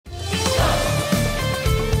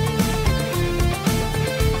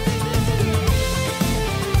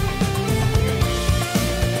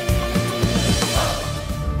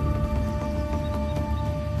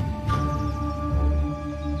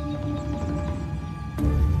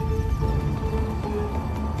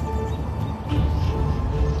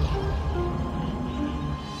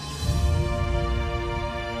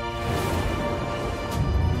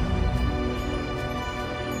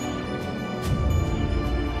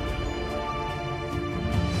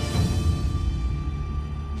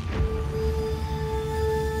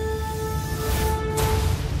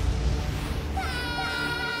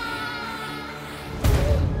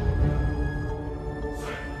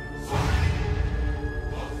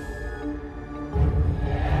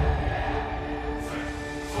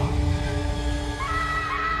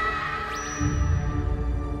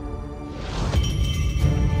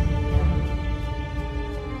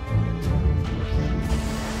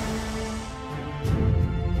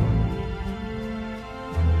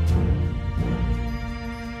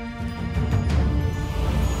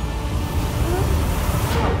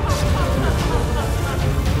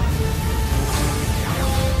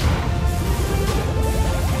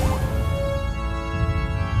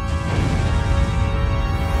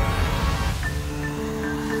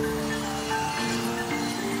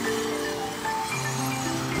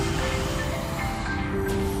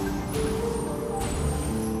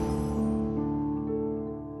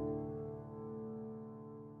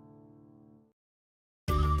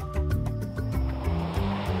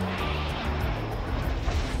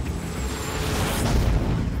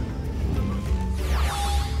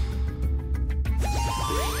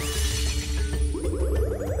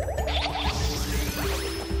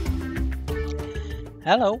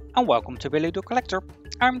Hello and welcome to Billie the Collector.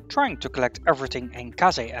 I'm trying to collect everything in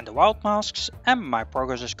Kaze and the Wild Masks and my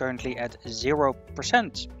progress is currently at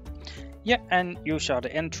 0%. Yeah, and you saw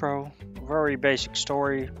the intro, very basic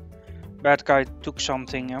story. Bad guy took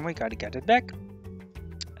something and we gotta get it back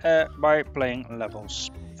by playing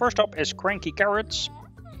levels. First up is Cranky Carrots.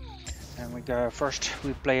 And first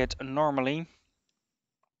we play it normally.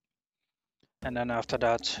 And then after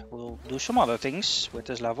that we'll do some other things with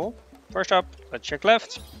this level. First up, let's check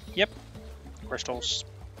left. Yep, crystals.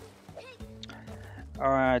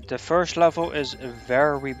 Alright, the first level is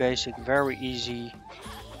very basic, very easy.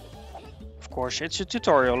 Of course, it's a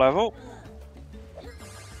tutorial level.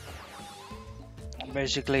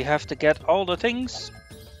 Basically have to get all the things.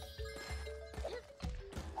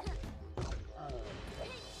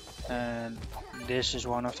 And this is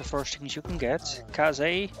one of the first things you can get.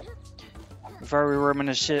 Kaze. Very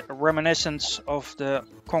reminiscent of the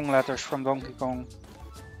Kong letters from Donkey Kong.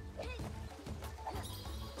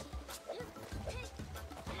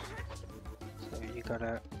 So you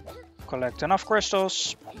gotta collect enough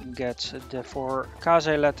crystals, get the 4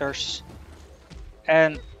 Kaze letters,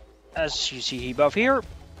 and as you see above here,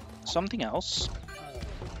 something else.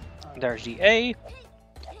 There's the A.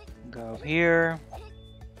 Go up here,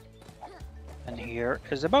 and here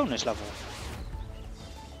is the bonus level.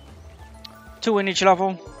 2 in each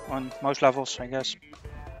level, on most levels I guess.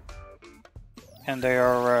 And they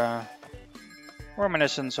are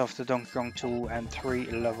reminiscent of the Donkey Kong 2 and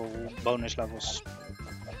 3 level bonus levels.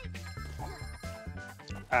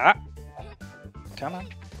 Ah! Come on.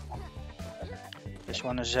 This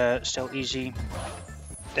one is still easy.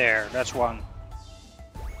 There, that's one.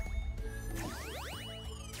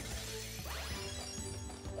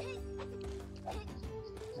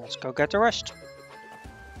 Let's go get the rest.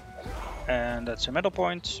 And that's a middle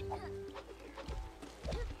point.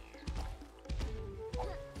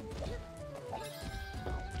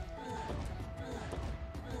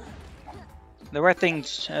 The red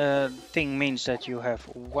thing means that you have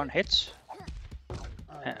 1 hit.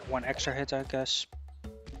 1 extra hit, I guess.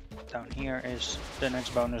 Down here is the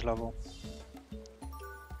next bonus level.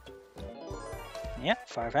 Yeah,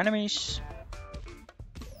 5 enemies.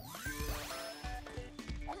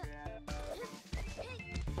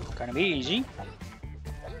 Gonna be easy.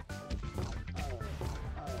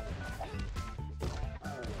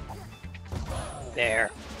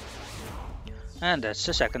 There. And that's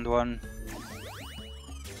the second one.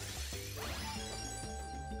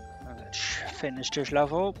 Let's finish this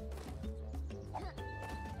level.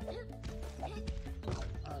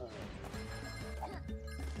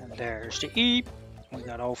 And there's the E. We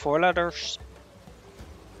got all 4 letters.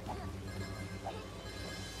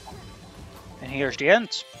 And here's the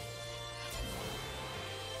end.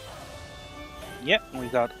 Yep, we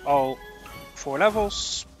got all 4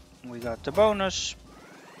 levels, we got the bonus,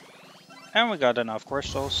 and we got enough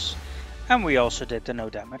crystals, and we also did the no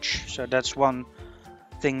damage. So that's one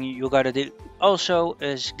thing you gotta do also,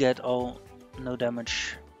 is get all no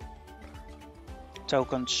damage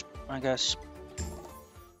tokens, I guess.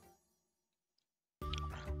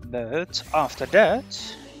 But after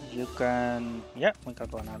that, you can, yeah, we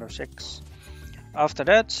got 1 out of 6. After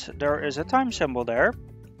that, there is a time symbol there.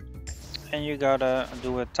 And you gotta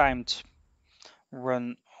do a timed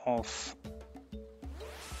run of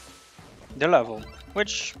the level,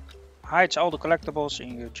 which hides all the collectibles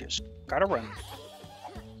and you just gotta run.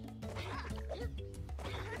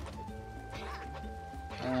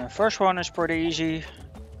 First one is pretty easy.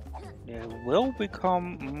 It will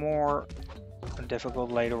become more difficult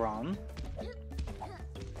later on.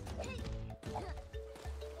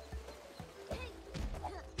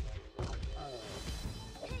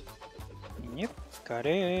 Yep, got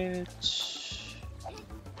it.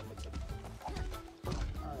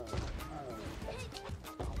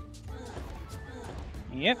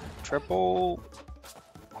 Yep, triple.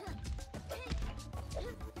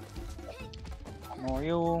 More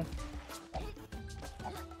you.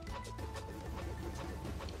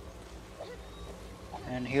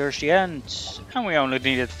 And here's the end. And we only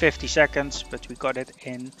needed 50 seconds, but we got it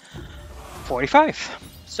in 45.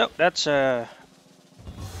 So that's a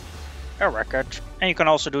record. And you can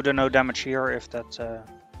also do the no damage here if that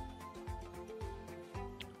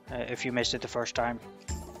if you missed it the first time.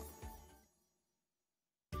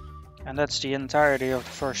 And that's the entirety of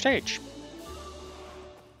the first stage.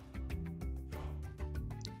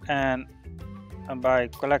 And by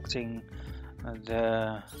collecting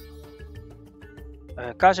the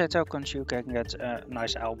Kaze tokens, you can get a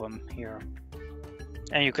nice album here.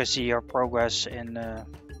 And you can see your progress in the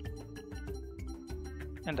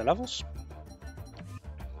levels.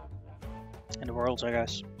 in the world, I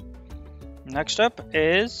guess. Next up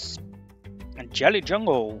is a Jelly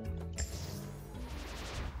Jungle.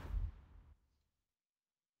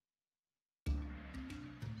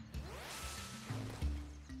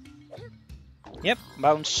 Yep,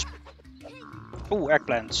 bounce. Ooh,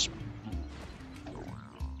 eggplants.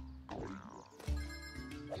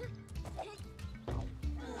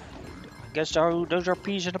 Guess those are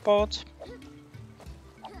peas in the pot.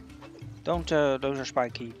 Don't, those are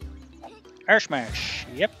spiky. Air smash.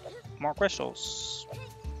 Yep, more crystals.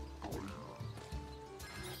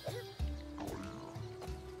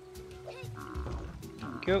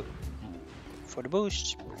 Thank you for the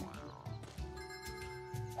boost.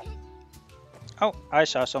 Oh, I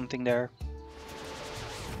saw something there.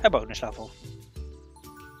 A bonus level.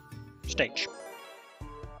 Stage.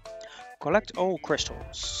 Collect all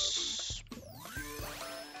crystals.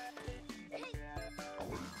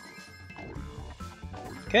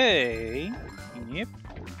 Okay. Yep.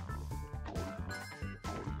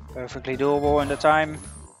 Perfectly doable in the time.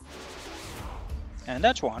 And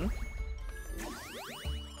that's one.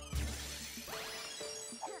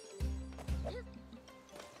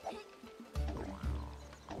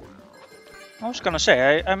 I was gonna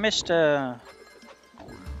say, I missed the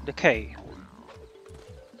K.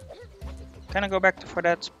 Can I go back for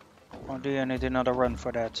that? Or do you need another run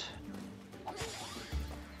for that?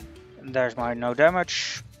 And there's my no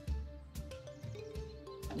damage.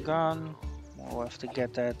 Gone. We'll have to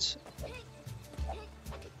get that.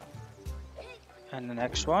 And the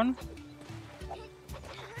next one.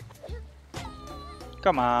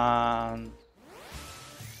 Come on.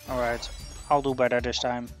 Alright, I'll do better this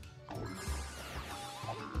time.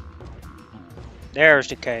 There's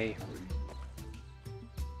the K.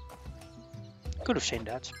 Could have seen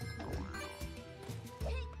that.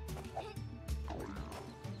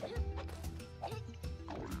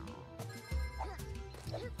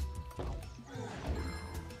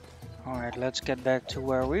 Alright, let's get back to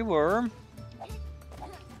where we were.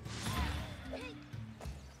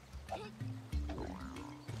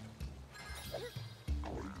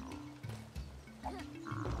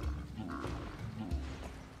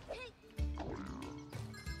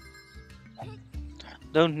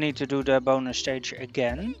 Don't need to do the bonus stage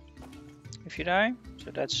again if you die,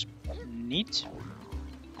 so that's neat.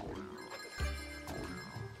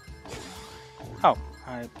 Oh,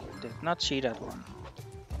 I did not see that one.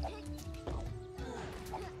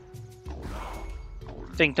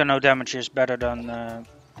 I think the no damage is better than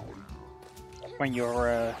when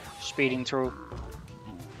you're speeding through.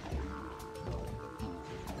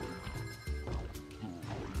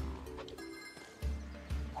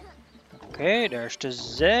 Okay, there's the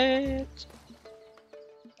Z.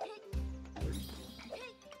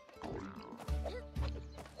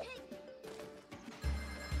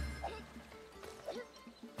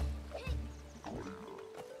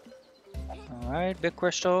 Alright, big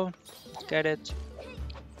crystal. Let's get it.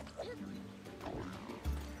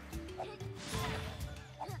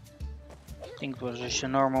 I think it was just a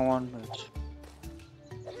normal one, but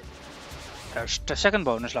there's the second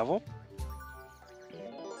bonus level.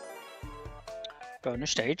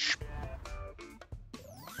 Bonus stage.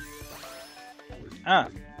 Ah,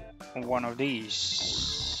 one of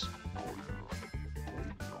these.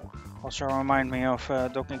 Also remind me of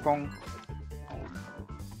Donkey Kong.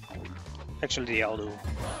 Actually, I'll do.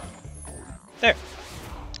 There.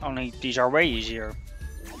 Only these are way easier.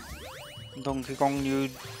 Donkey Kong,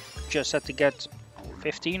 you just had to get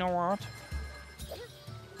 15 or what?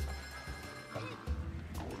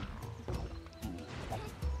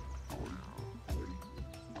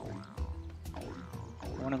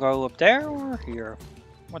 Wanna go up there or here?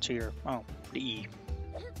 What's here? Oh, the E.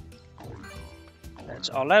 That's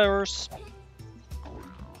all letters.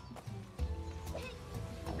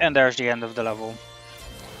 And there's the end of the level.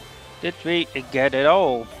 Did we get it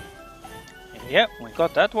all? Yeah, we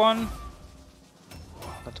got that one.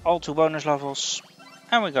 Got all 2 bonus levels.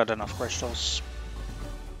 And we got enough crystals.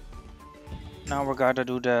 Now we gotta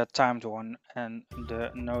do the timed one and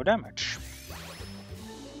the no damage.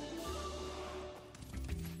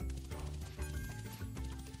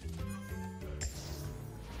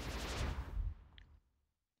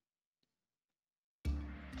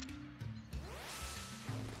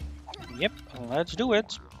 Yep, let's do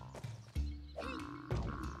it.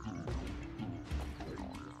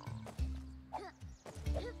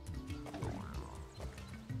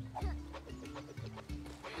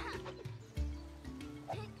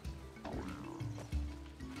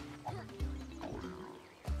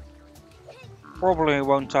 Probably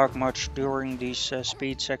won't talk much during these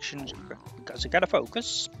speed sections because I gotta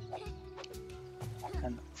focus.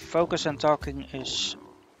 And focus and talking is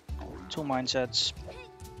two mindsets.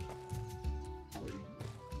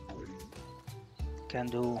 Can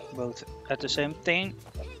do both at the same thing.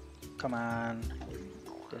 Come on.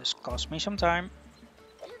 This cost me some time.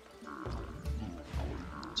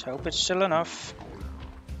 Let's hope it's still enough.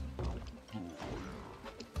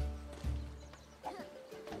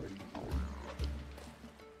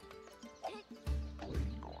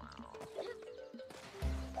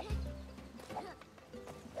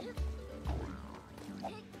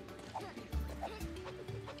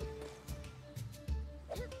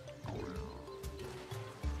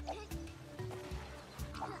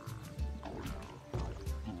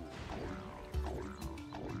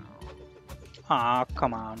 Ah,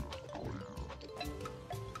 come on.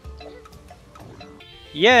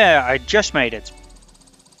 Yeah, I just made it.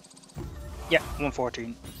 Yeah,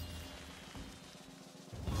 114.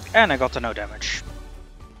 And I got the no damage.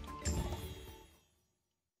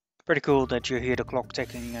 Pretty cool that you hear the clock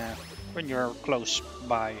ticking when you're close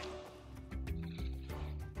by.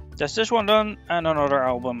 That's this one done, and another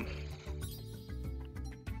album.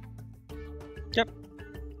 Yep.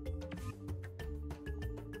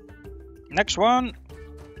 Next one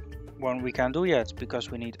we can't do yet because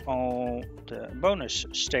we need all the bonus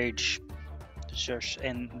stage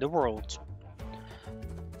in the world.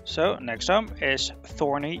 So next up is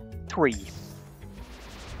Thorny Tree.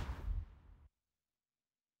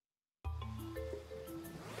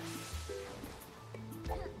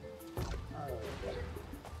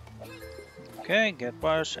 Okay, get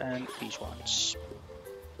bars and these ones.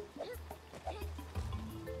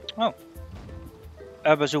 Oh,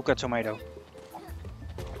 a bazooka tomato.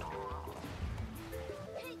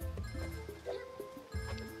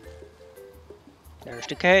 There's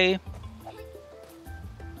the K.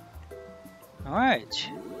 Alright.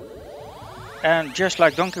 And just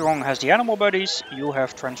like Donkey Kong has the animal buddies, you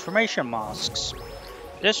have transformation masks.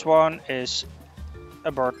 This one is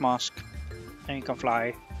a bird mask, and you can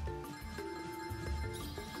fly.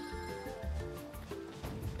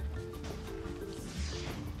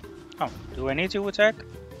 Oh, do I need to attack?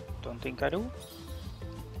 Don't think I do.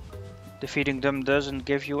 Defeating them doesn't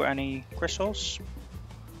give you any crystals.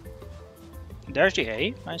 There's the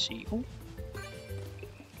A, I see. Ooh.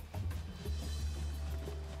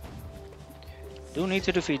 Do need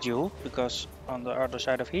to defeat you, because on the other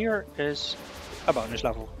side of here is a bonus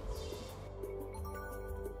level.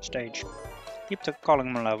 Stage. Keep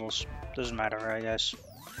calling them levels. Doesn't matter, I guess.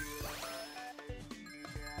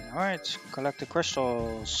 Alright, collect the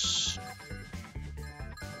crystals.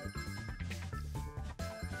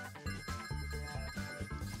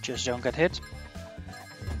 Just don't get hit.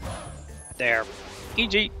 There.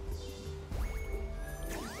 Easy.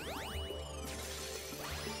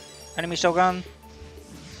 Enemy still gone?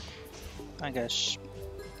 I guess.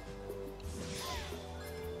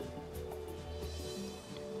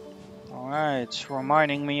 Alright,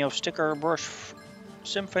 reminding me of Sticker Brush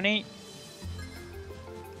Symphony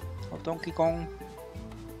of Donkey Kong.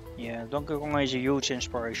 Yeah, Donkey Kong is a huge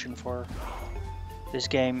inspiration for this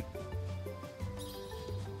game.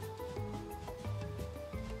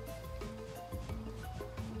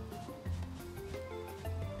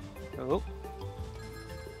 Oh.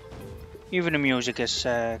 Even the music is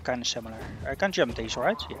kind of similar. I can jump these,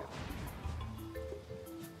 right? Yeah.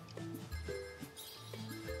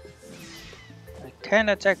 I can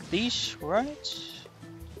attack these, right?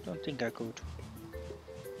 Don't think I could.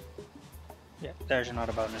 Yeah, there's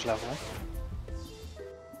another bonus level.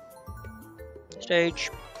 Stage.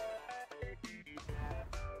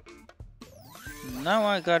 Now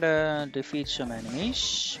I gotta defeat some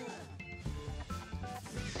enemies.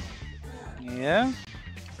 Yeah.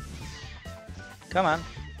 Come on.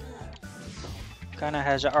 Kinda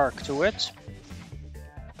has an arc to it.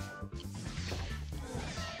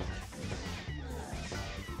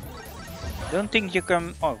 Don't think you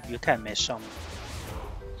can... Oh, you can miss some.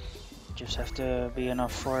 Just have to be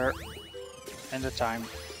enough for in the time.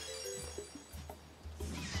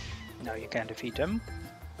 Now you can defeat them.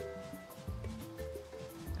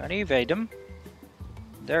 Gotta evade them.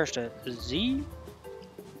 There's the Z.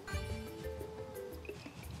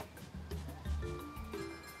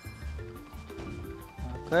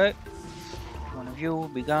 Okay. One of you will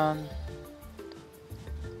be gone.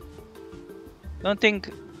 Don't think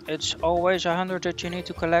it's always 100 that you need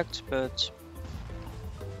to collect, but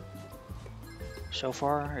so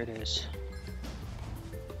far it is.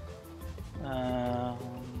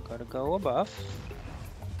 Gotta go above,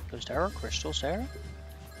 because there are crystals there.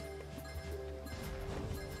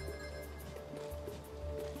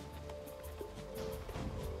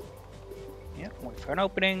 Yeah, wait for an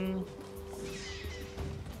opening.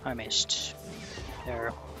 I missed.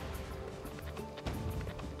 There.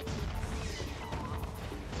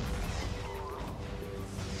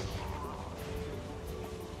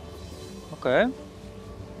 Okay.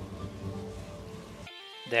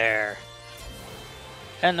 There.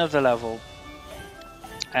 End of the level.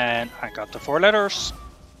 And I got the 4 letters.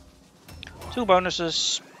 2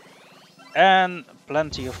 bonuses. And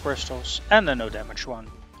plenty of crystals. And a no damage one.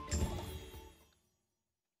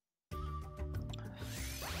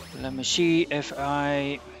 Let me see if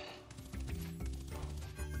I...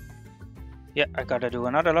 Yeah, I gotta do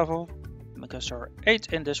another level. Because there are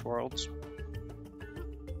 8 in this world.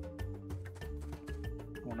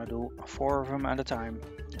 I wanna do 4 of them at a time.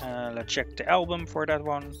 Let's check the album for that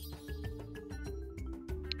one.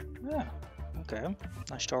 Yeah, okay,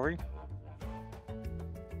 nice story.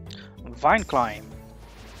 Vine climb.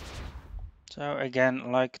 So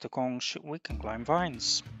again, like the Kongs, we can climb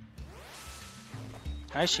vines.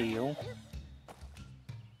 I see you.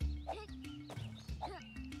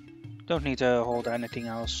 Don't need to hold anything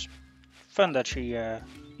else. Fun that she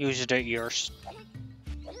uses the ears.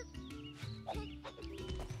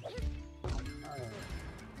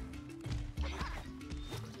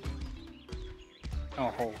 Oh,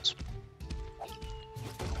 hold.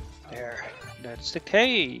 There, that's the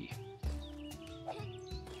K.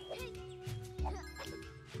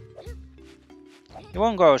 You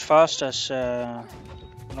won't go as fast as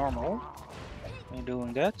normal when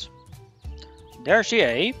doing that. There's the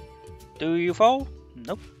A. Do you fall?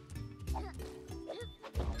 Nope.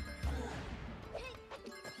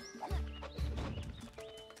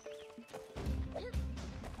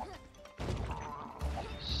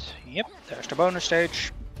 Yep, there's the bonus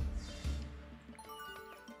stage.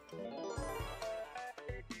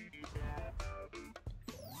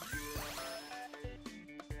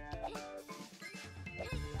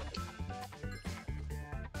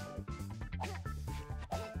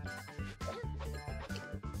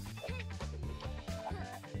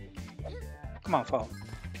 Come on, fall.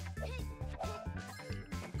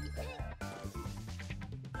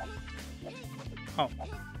 Oh,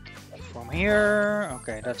 from here.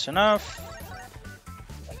 Okay, that's enough.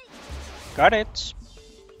 Got it.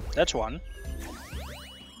 That's one.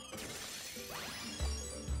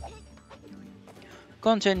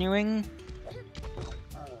 Continuing.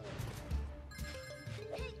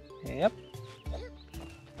 Yep.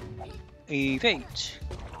 Evade.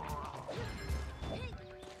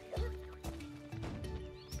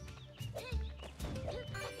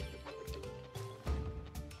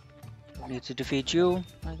 Need to defeat you,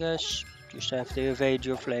 I guess. Just have to evade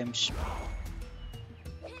your flames.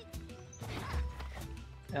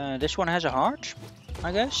 This one has a heart,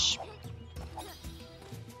 I guess.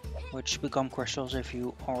 Which become crystals if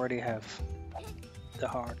you already have the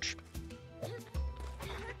heart.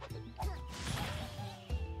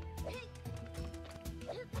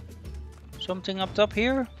 Something up top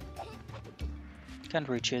here? Can't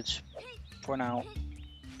reach it for now.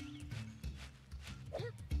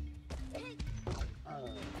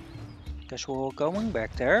 Guess we're going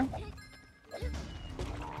back there.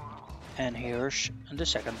 And here's the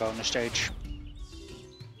second bonus stage.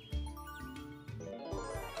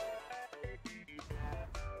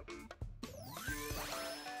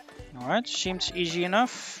 Alright, seems easy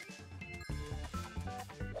enough.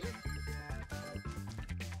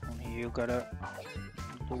 Only you gotta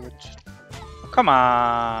do it. Come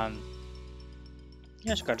on!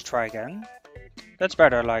 Yes, gotta try again. That's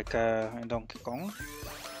better like in Donkey Kong.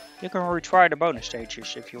 You can retry the bonus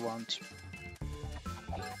stages if you want.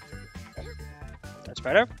 That's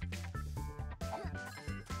better.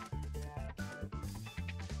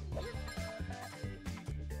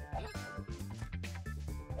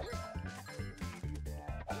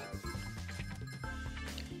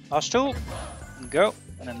 Last two. Go.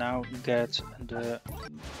 And now get the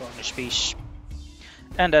bonus piece.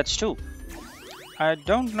 And that's 2. I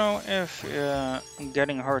don't know if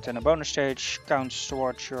getting hurt in a bonus stage counts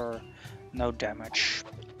towards your no damage.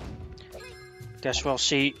 Guess we'll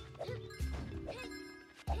see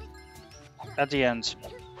at the end.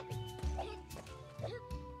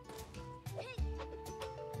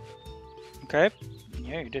 Okay,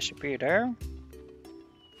 yeah, you disappear there.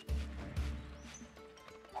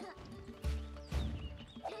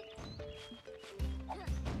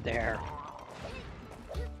 There.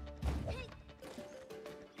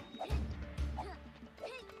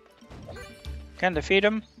 Can defeat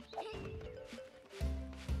him.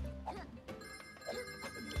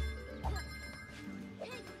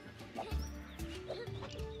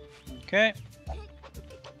 Okay.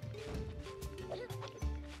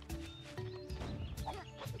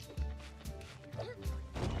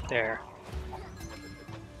 There.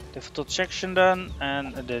 Difficult section done,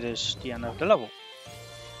 and that is the end of the level.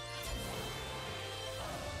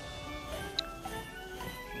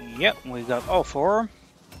 Yep, we got all 4.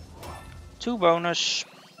 2 bonus,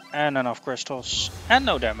 and enough crystals, and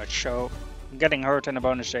no damage, so getting hurt in the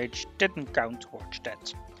bonus stage didn't count towards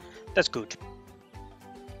that. That's good.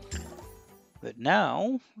 But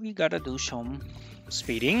now we gotta do some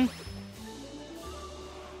speeding.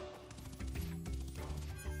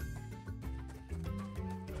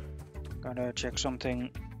 Gotta check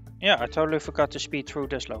something. Yeah, I totally forgot to speed through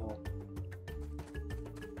this level.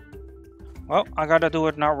 Well, I gotta do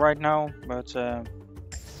it now, right now, but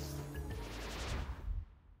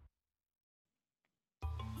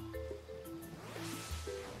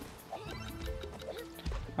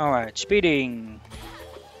alright, speeding.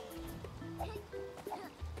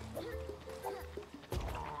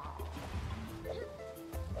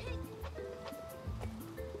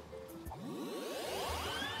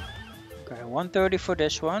 Okay, 130 for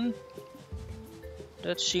this one.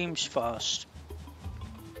 That seems fast.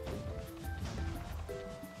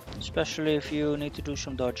 Especially if you need to do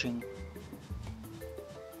some dodging.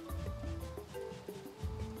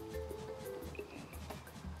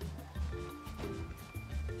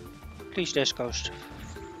 At least this goes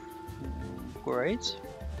great.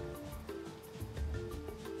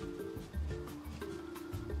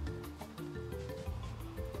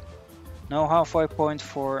 No halfway point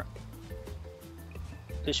for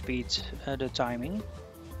the speed, the timing.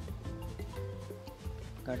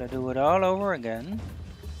 Gotta do it all over again.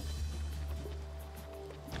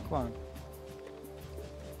 Come on.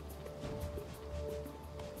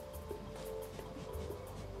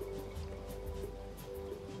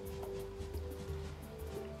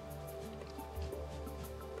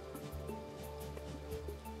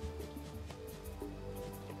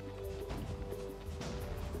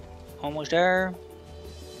 Almost there.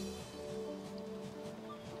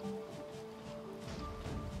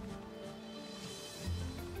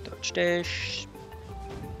 Dodge dash.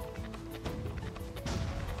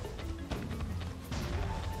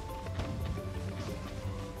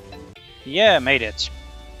 Yeah, made it.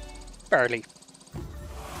 Barely.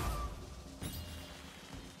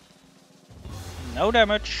 No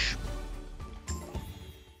damage.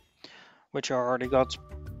 Which I already got.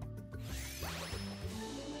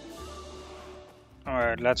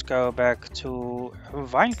 Alright, let's go back to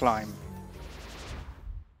Vine Climb.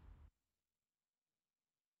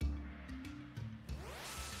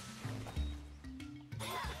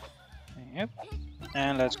 Yep.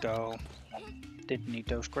 And let's go. Didn't need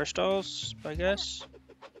those crystals, I guess.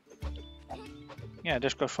 Yeah,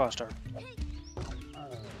 this goes faster.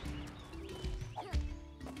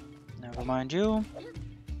 Never mind you.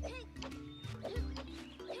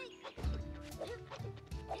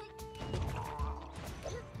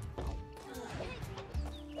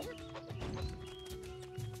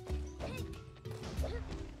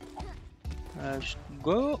 Let's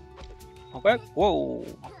go. Okay. Whoa.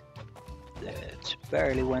 That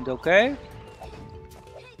barely went okay.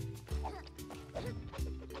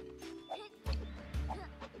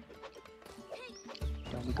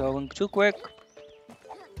 Don't be going too quick.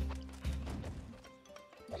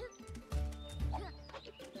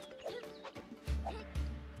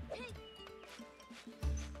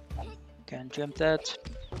 Can't jump that.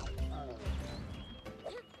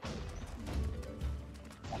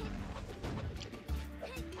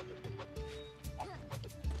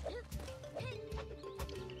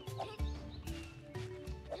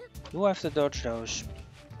 You have to dodge those.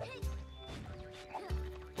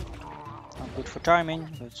 Not good for timing,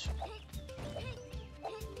 but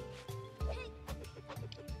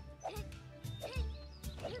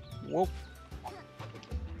whoop.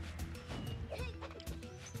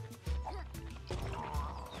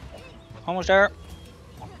 Almost there.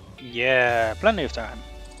 Yeah, plenty of time.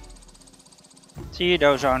 See,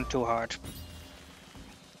 those aren't too hard.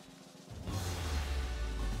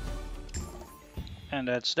 And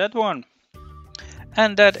that's that one.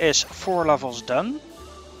 And that is 4 levels done.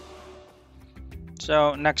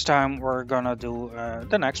 So next time we're gonna do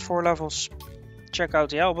the next 4 levels. Check out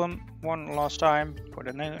the album one last time for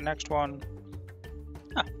the next one.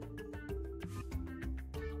 Ah.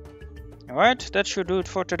 Alright, that should do it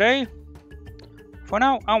for today. For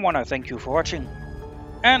now, I wanna thank you for watching.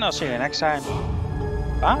 And I'll see you next time.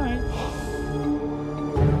 Bye!